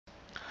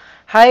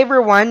Hi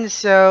everyone,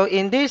 so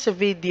in this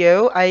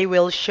video I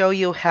will show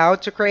you how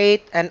to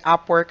create an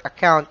Upwork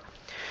account.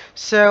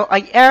 So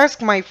I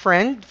asked my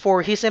friend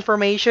for his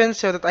information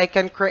so that I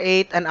can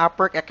create an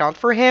Upwork account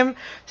for him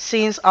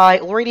since I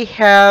already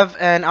have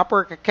an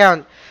Upwork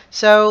account.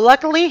 So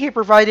luckily he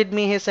provided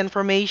me his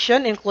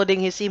information including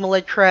his email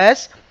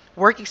address,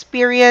 work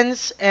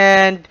experience,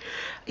 and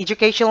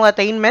educational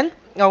attainment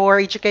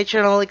or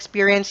educational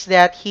experience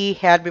that he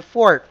had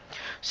before.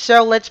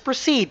 So let's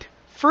proceed.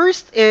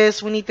 First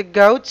is we need to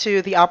go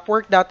to the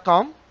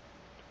upwork.com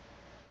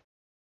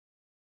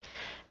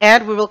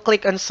and we will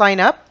click on sign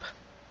up.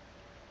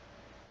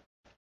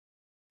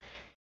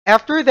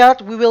 After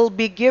that, we will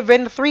be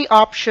given three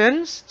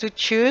options to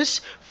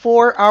choose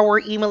for our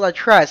email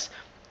address.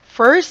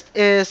 First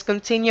is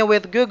continue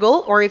with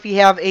Google or if you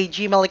have a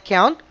Gmail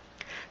account.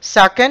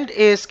 Second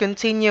is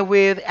continue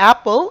with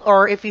Apple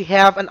or if you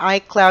have an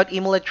iCloud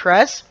email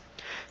address.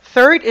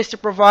 Third is to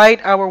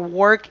provide our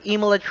work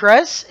email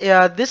address.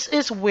 This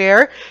is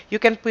where you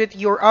can put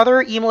your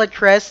other email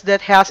address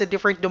that has a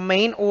different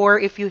domain or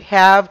if you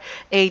have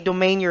a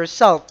domain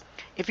yourself.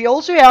 If you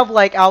also have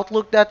like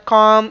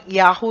Outlook.com,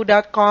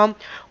 Yahoo.com,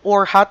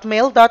 or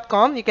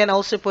Hotmail.com, you can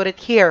also put it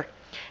here.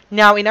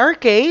 Now, in our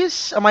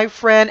case, my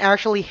friend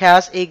actually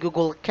has a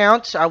Google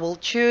account, so I will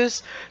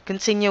choose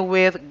continue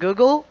with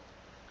Google.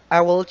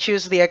 I will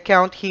choose the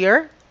account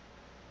here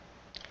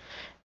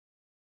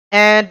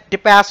and the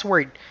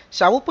password.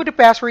 So I will put the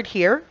password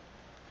here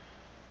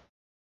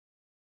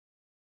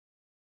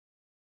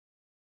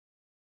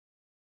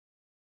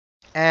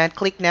and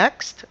click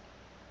next.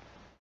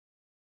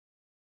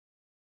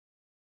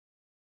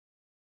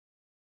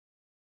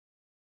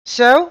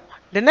 So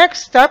the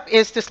next step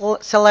is to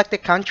select the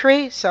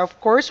country. So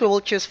of course we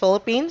will choose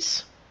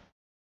Philippines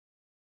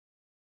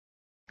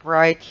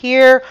right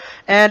here.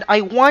 And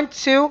I want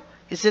to,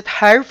 is it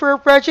hire for a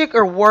project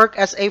or work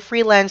as a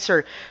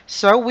freelancer?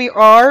 So we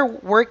are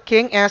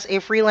working as a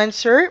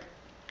freelancer.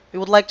 We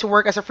would like to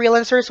work as a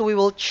freelancer, so we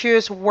will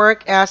choose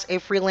work as a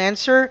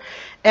freelancer.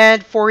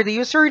 And for the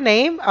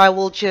username, I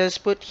will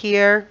just put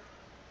here.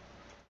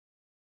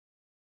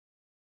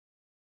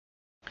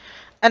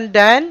 And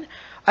then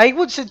I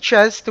would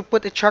suggest to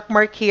put a check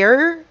mark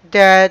here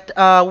that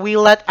we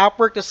let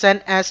Upwork to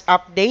send us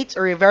updates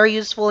or very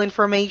useful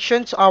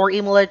information to our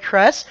email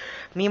address.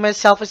 Me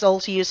myself is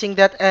also using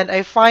that, and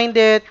I find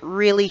it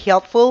really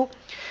helpful.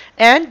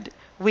 And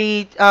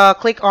we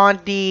click on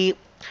the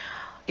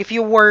if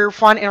you were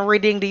fun in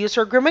reading the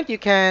user agreement, you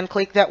can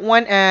click that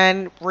one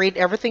and read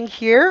everything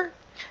here.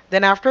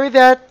 Then after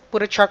that,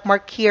 put a check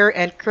mark here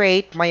and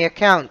create my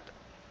account.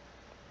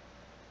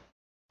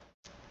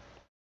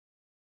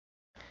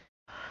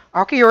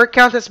 Okay, your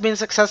account has been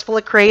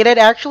successfully created.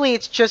 Actually,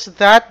 it's just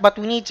that, but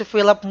we need to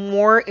fill up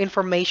more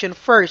information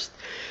first.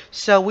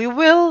 So we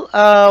will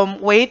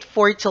wait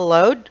for it to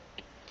load.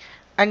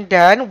 And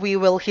then we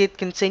will hit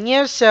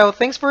continue. So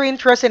thanks for your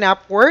interest in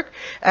Upwork.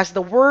 As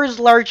the world's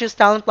largest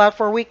talent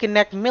platform, we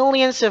connect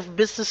millions of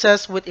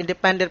businesses with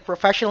independent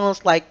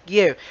professionals like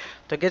you.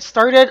 To get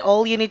started,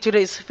 all you need to do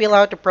is fill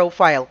out the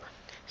profile.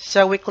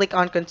 So we click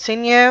on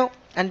continue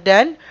and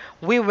then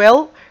we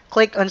will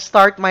click on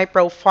start my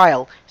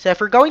profile. So if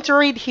you're going to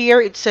read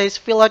here, it says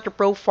fill out your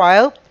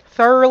profile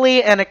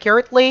thoroughly and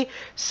accurately.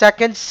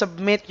 Second,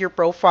 submit your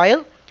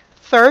profile.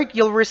 Third,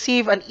 you'll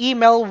receive an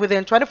email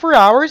within 24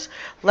 hours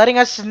letting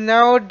us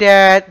know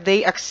that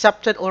they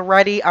accepted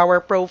already our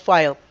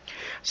profile.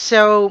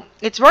 So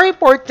it's very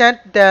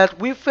important that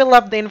we fill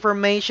up the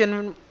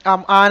information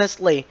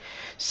honestly.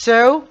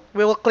 So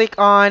we will click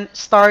on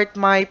start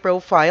my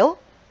profile.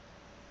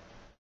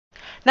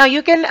 Now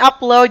you can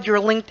upload your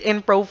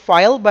LinkedIn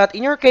profile, but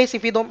in your case,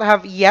 if you don't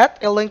have yet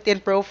a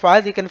LinkedIn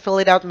profile, you can fill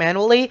it out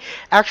manually.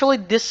 Actually,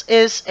 this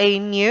is a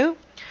new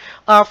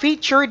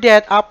feature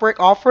that Upwork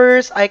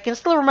offers. I can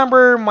still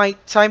remember my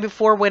time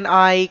before when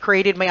I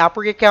created my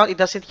Upwork account. It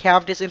doesn't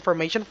have this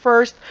information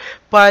first,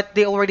 but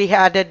they already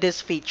added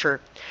this feature.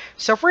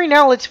 So for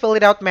now, let's fill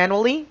it out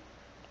manually.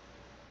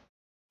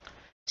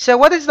 So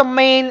what is the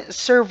main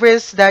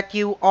service that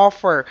you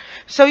offer?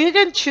 So you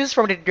can choose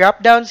from the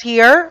drop downs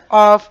here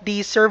of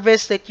the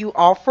service that you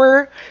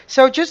offer.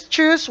 So just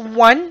choose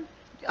one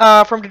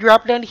from the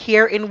drop down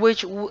here in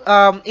which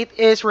it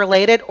is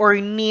related or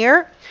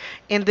near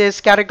in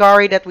this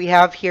category that we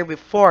have here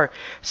before.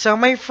 So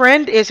my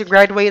friend is a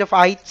graduate of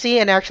IT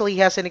and actually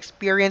has an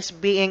experience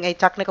being a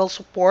technical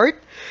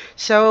support.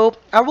 So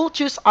I will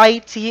choose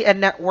IT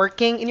and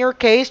networking. In your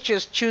case,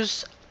 just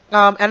choose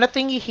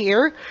anything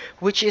here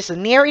which is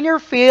near in your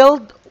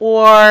field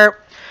or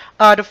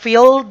the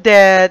field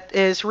that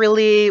is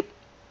really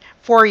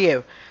for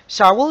you.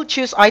 So I will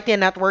choose IT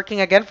and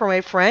networking again for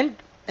my friend,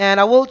 and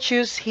I will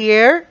choose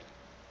here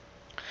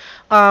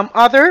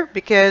other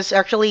because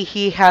actually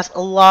he has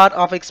a lot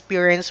of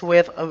experience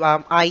with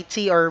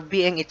IT or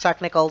being a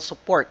technical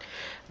support.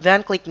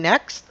 Then click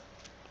next.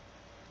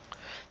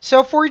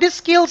 So for the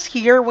skills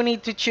here, we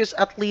need to choose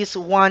at least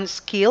one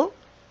skill.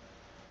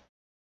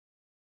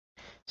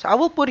 So I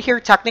will put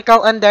here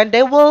technical, and then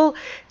they will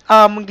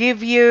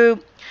give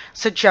you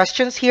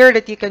suggestions here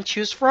that you can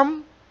choose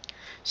from.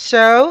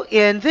 So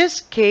in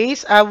this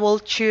case, I will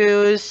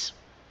choose,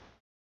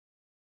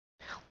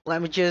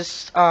 let me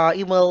just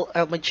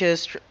let me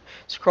just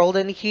scroll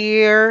in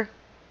here.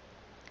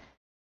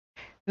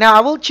 Now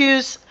I will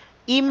choose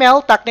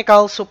email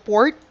technical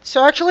support.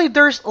 So actually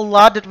there's a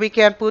lot that we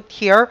can put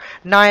here,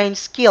 9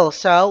 skills.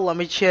 So let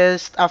me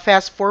just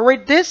fast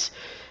forward this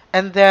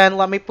and then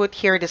let me put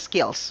here the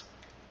skills.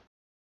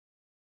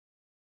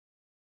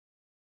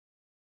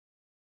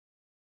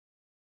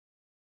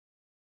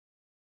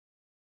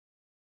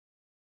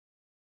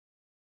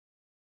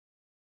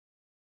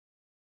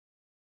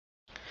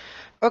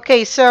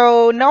 Okay,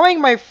 so knowing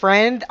my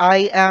friend,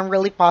 I am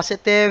really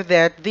positive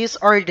that these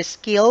are the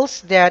skills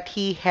that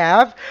he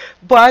have,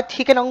 but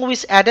he can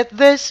always edit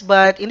this.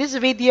 But in this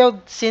video,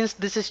 since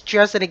this is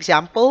just an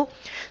example,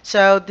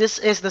 so this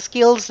is the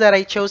skills that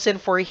I chosen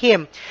for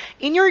him.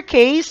 In your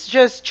case,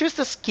 just choose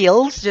the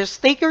skills.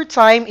 Just take your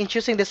time in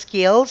choosing the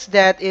skills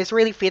that is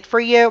really fit for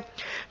you,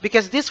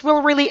 because this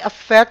will really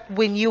affect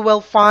when you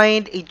will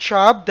find a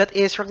job that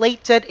is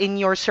related in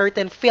your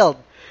certain field.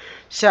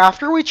 So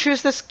after we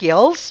choose the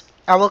skills,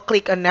 I will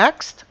click on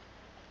next.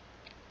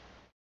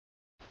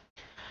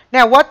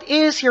 Now, what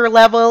is your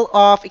level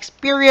of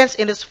experience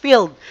in this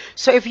field?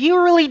 So if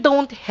you really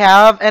don't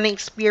have any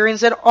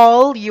experience at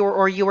all, you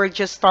are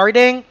just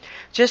starting,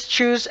 just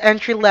choose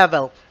entry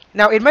level.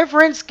 Now, in my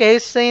friend's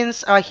case,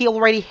 since he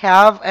already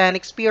have an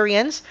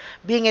experience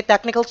being a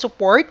technical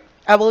support,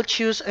 I will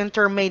choose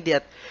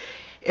intermediate.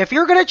 If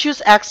you're gonna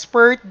choose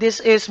expert, this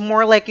is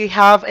more like you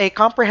have a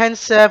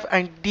comprehensive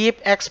and deep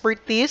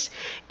expertise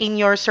in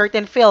your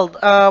certain field.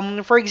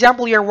 For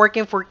example, you're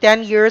working for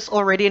 10 years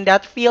already in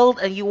that field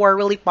and you are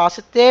really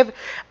positive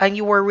and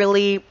you are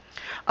really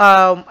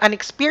an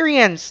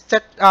experienced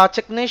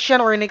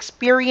technician or an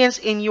experience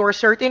in your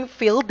certain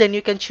field, then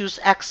you can choose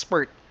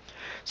expert.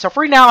 So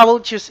for now, I will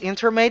choose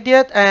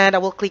intermediate and I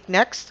will click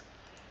next.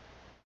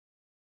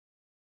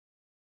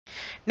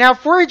 Now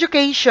for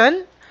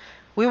education,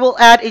 we will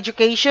add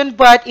education,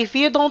 but if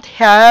you don't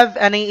have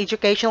any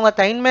educational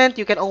attainment,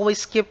 you can always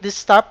skip this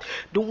step.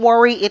 Don't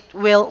worry, it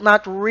will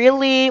not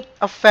really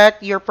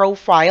affect your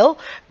profile.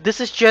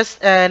 This is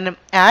just an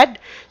ad,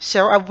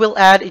 so I will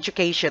add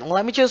education.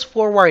 Let me just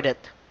forward it.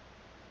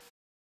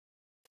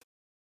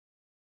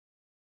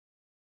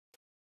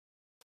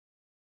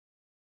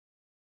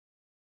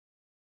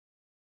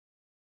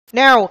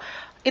 Now,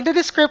 in the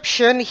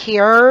description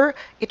here,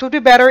 it would be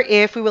better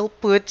if we will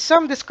put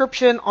some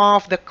description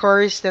of the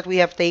course that we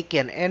have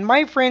taken. In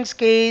my friend's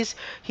case,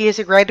 he is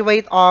a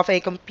graduate of a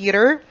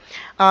computer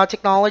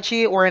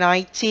technology or an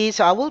IT.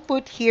 So I will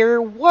put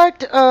here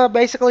what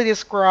basically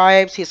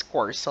describes his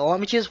course. So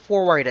let me just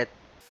forward it.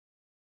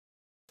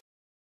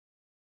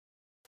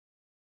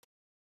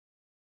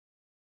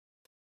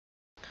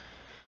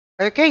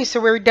 Okay,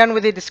 so we're done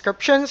with the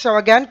description. So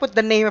again, put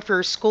the name of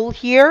your school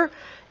here,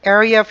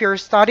 area of your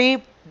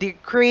study,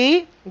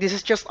 degree, this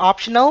is just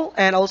optional,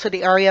 and also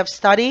the area of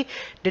study,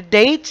 the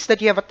dates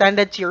that you have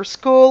attended to your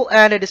school,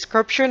 and a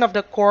description of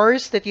the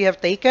course that you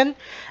have taken,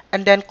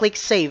 and then click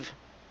save.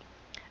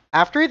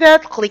 After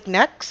that, click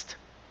next.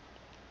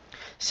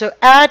 So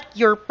add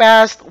your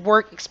past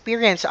work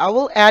experience. I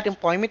will add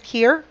employment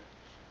here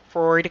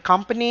for the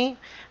company.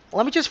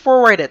 Let me just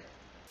forward it.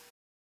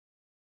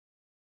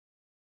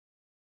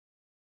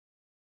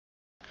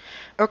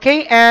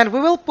 Okay, and we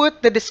will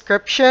put the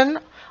description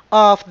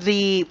of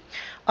the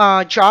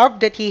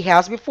job that he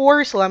has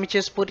before. So let me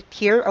just put it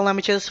here and let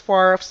me just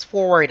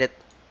forward it.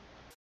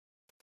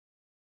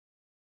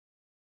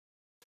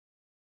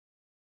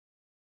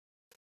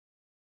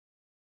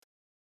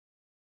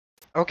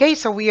 Okay,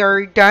 so we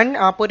are done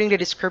putting the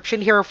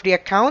description here of the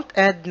account,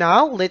 and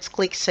now let's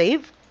click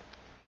save.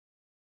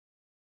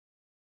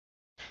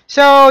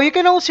 So you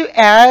can also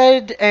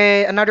add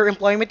another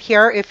employment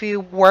here if you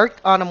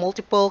worked on a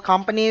multiple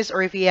companies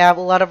or if you have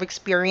a lot of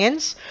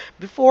experience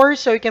before,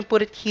 so you can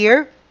put it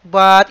here.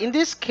 But in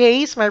this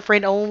case, my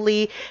friend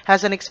only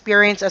has an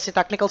experience as a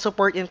technical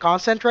support in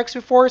Concentrix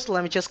before, so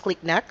let me just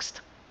click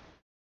next.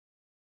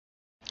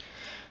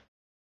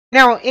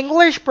 Now,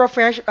 English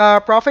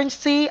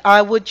proficiency,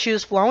 I would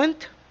choose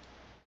fluent.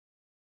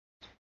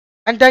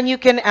 And then you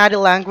can add a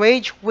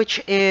language,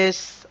 which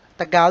is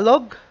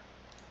Tagalog.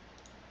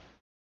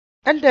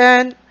 And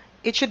then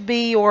it should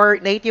be your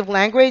native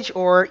language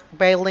or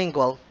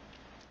bilingual.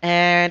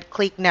 And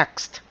click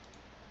next.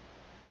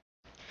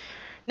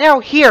 Now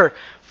here,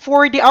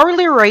 for the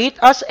hourly rate,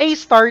 as a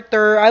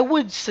starter, I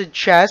would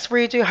suggest for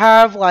you to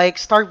have like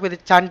start with a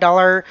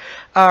 $10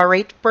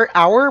 rate per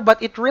hour,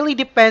 but it really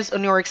depends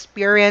on your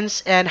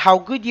experience and how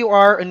good you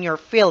are in your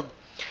field.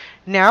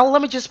 Now,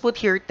 let me just put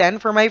here 10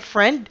 for my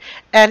friend.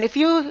 And if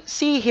you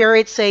see here,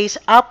 it says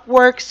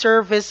Upwork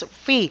service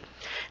fee.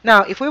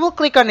 Now, if we will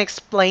click on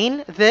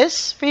explain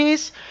this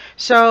fees,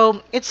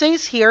 so it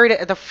says here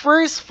that the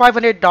first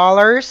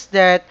 $500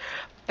 that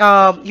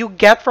you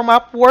get from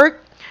Upwork,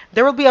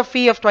 there will be a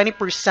fee of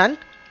 20%.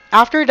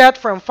 After that,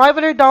 from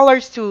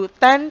 $500 to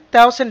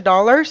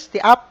 $10,000, the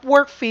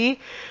Upwork fee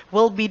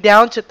will be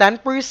down to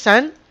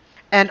 10%.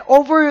 And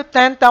over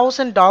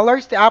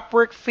 $10,000, the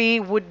Upwork fee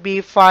would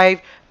be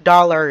 $5.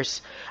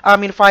 I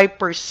mean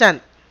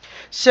 5%.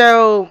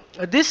 So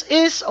this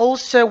is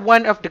also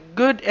one of the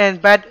good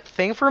and bad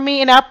thing for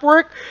me in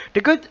Upwork.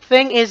 The good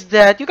thing is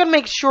that you can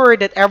make sure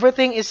that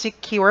everything is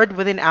secured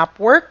within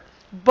Upwork,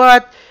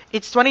 but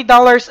it's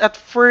 $20 at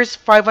first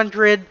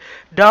 500.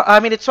 I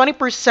mean it's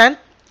 20%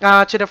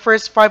 to the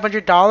first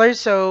 $500,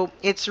 so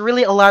it's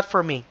really a lot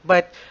for me.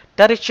 But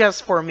that is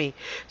just for me.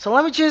 So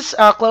let me just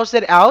close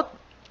that out.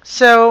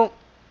 So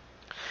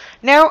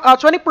now,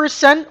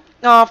 20%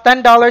 of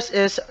 $10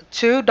 is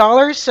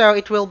 $2, so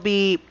it will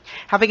be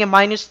having a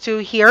 -2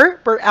 here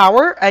per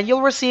hour, and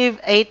you'll receive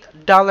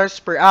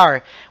 $8 per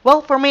hour.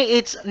 Well, for me,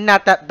 it's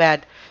not that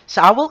bad.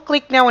 So I will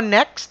click now on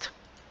next.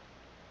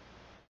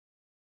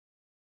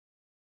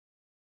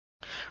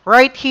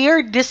 Right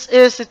here, this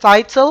is the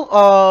title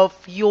of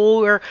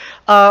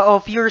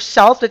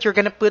yourself that you're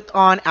gonna put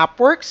on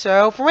Upwork.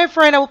 So for my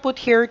friend, I will put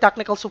here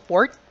technical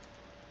support,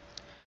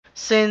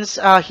 since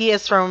he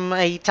is from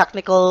a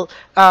technical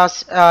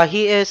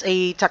he is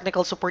a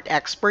technical support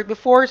expert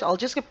before, so I'll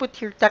just put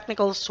here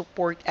technical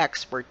support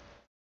expert.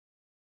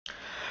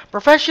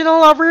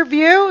 Professional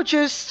overview,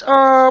 just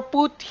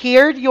put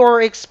here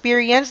your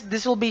experience.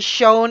 This will be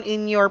shown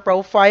in your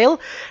profile.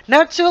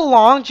 Not too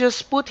long,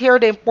 just put here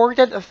the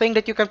important thing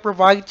that you can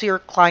provide to your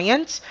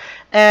clients.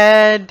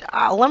 And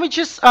let me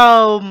just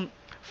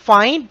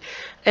find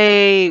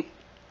a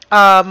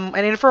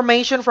an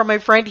information from my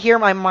friend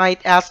here. I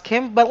might ask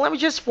him, but let me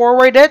just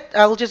forward it.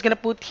 I'm just gonna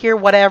put here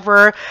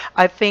whatever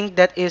I think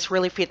that is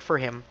really fit for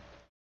him.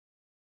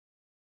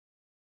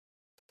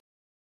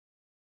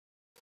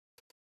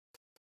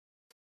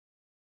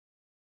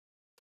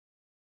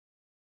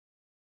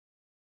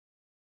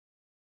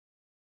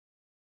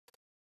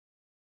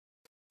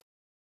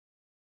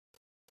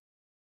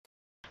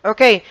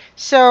 Okay,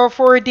 so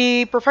for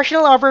the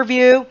professional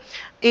overview,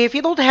 if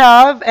you don't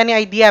have any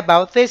idea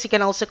about this, you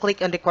can also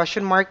click on the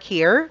question mark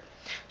here.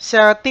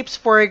 So tips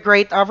for a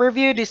great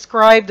overview: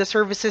 describe the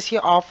services you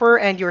offer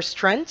and your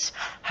strengths,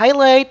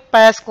 highlight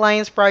past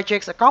clients,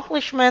 projects,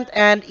 accomplishment,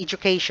 and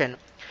education.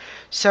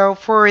 So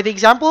for the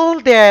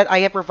example that I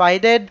have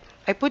provided,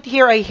 I put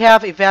here I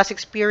have a vast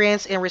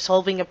experience in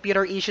resolving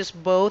computer issues,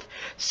 both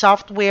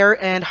software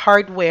and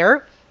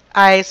hardware.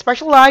 I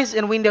specialize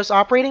in Windows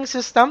operating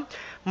system,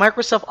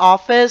 Microsoft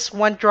Office,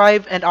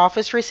 OneDrive, and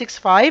Office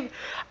 365.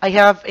 I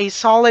have a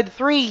solid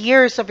 3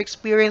 years of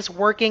experience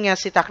working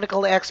as a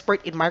technical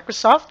expert in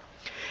Microsoft.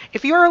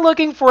 If you are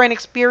looking for an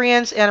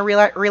experienced and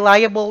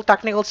reliable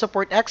technical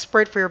support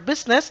expert for your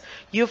business,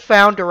 you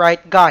found the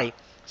right guy.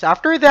 So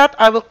after that,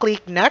 I will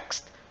click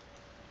next.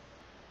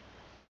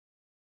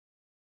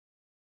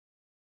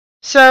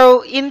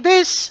 So in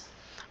this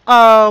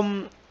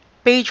um,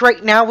 page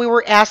right now, we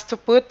were asked to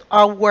put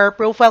our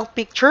profile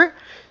picture.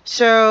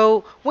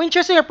 So when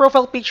choosing a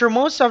profile picture,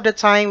 most of the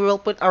time we will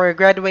put our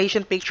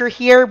graduation picture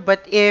here.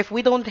 But if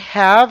we don't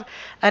have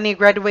any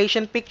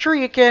graduation picture,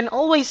 you can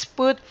always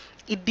put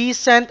a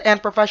decent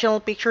and professional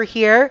picture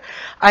here.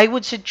 I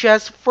would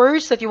suggest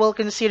first that you will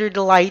consider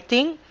the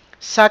lighting.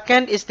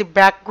 Second is the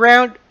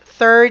background.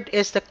 Third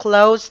is the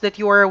clothes that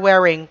you are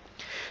wearing.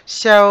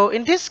 So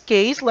in this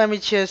case, let me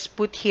just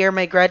put here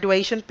my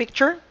graduation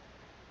picture.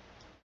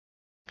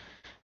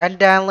 And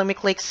then let me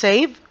click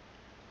save.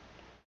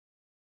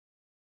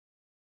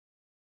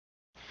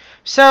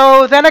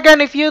 So then again,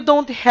 if you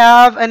don't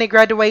have any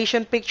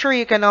graduation picture,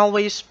 you can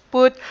always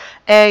put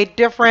a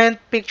different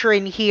picture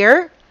in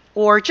here.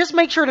 Or just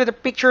make sure that the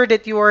picture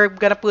that you're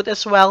gonna put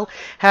as well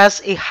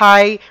has a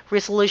high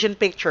resolution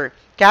picture.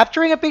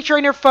 Capturing a picture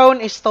on your phone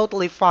is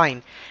totally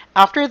fine.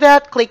 After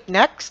that, click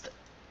next.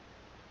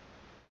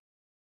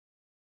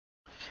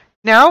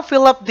 Now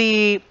fill up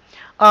the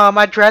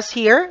address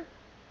here.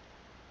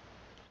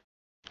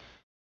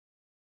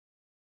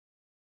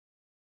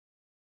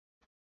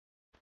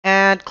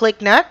 And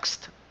click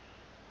next.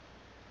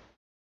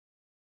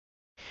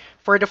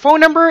 For the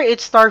phone number,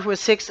 it starts with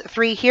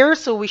 63 here,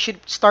 so we should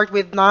start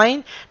with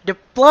 9. The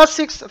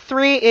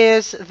 +63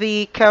 is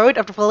the code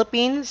of the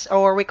Philippines,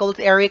 or we call it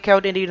the area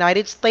code in the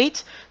United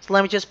States. So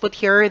let me just put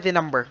here the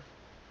number.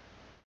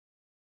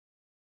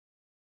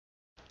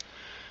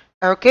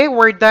 Okay,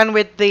 we're done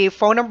with the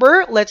phone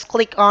number. Let's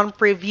click on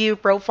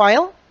Preview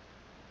Profile.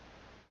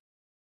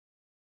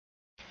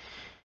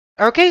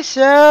 Okay,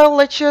 so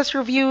let's just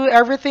review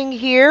everything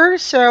here.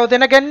 So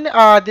then again,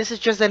 this is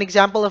just an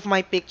example of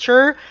my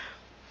picture.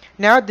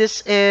 Now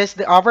this is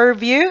the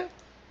overview.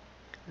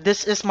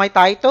 This is my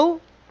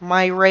title,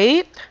 my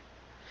rate,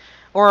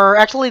 or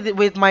actually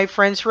with my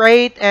friend's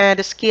rate, and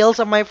the skills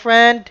of my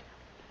friend,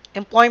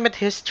 employment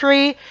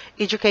history,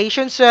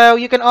 education. So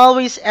you can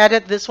always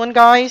edit this one,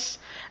 guys,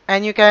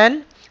 and you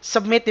can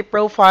submit the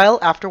profile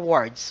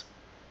afterwards.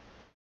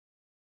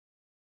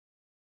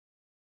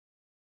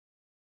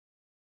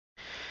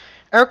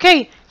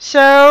 Okay,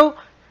 so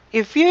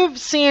if you've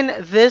seen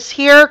this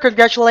here,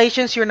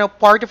 congratulations, you're now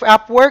part of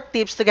Upwork.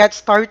 Tips to get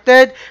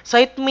started. So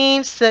it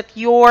means that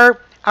your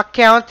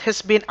account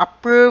has been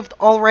approved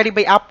already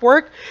by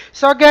Upwork.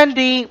 So again,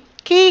 the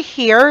key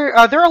here,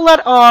 there are a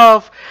lot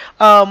of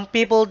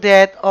people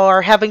that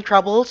are having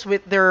troubles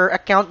with their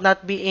account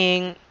not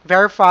being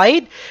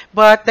verified,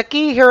 but the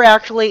key here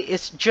actually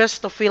is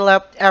just to fill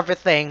up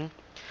everything.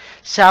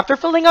 So after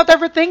filling out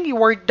everything, you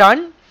are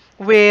done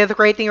with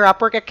creating your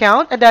Upwork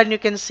account, and then you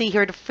can see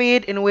here the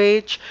feed in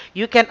which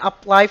you can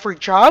apply for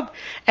job.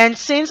 And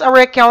since our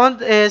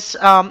account is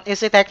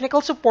a technical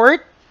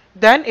support,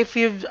 then if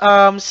you've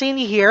seen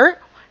here,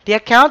 the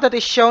account that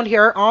is shown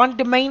here on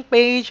the main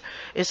page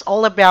is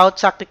all about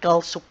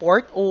technical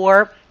support,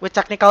 or with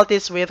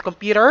technicalities with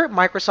computer,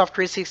 Microsoft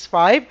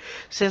 365,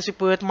 since we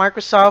put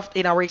Microsoft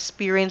in our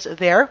experience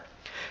there.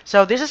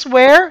 So this is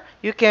where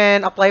you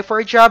can apply for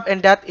a job,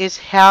 and that is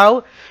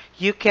how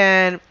you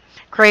can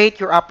create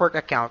your Upwork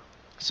account.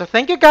 So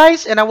thank you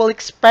guys, and I will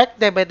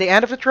expect that by the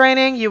end of the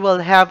training, you will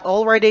have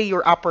already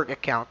your Upwork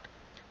account.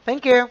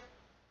 Thank you.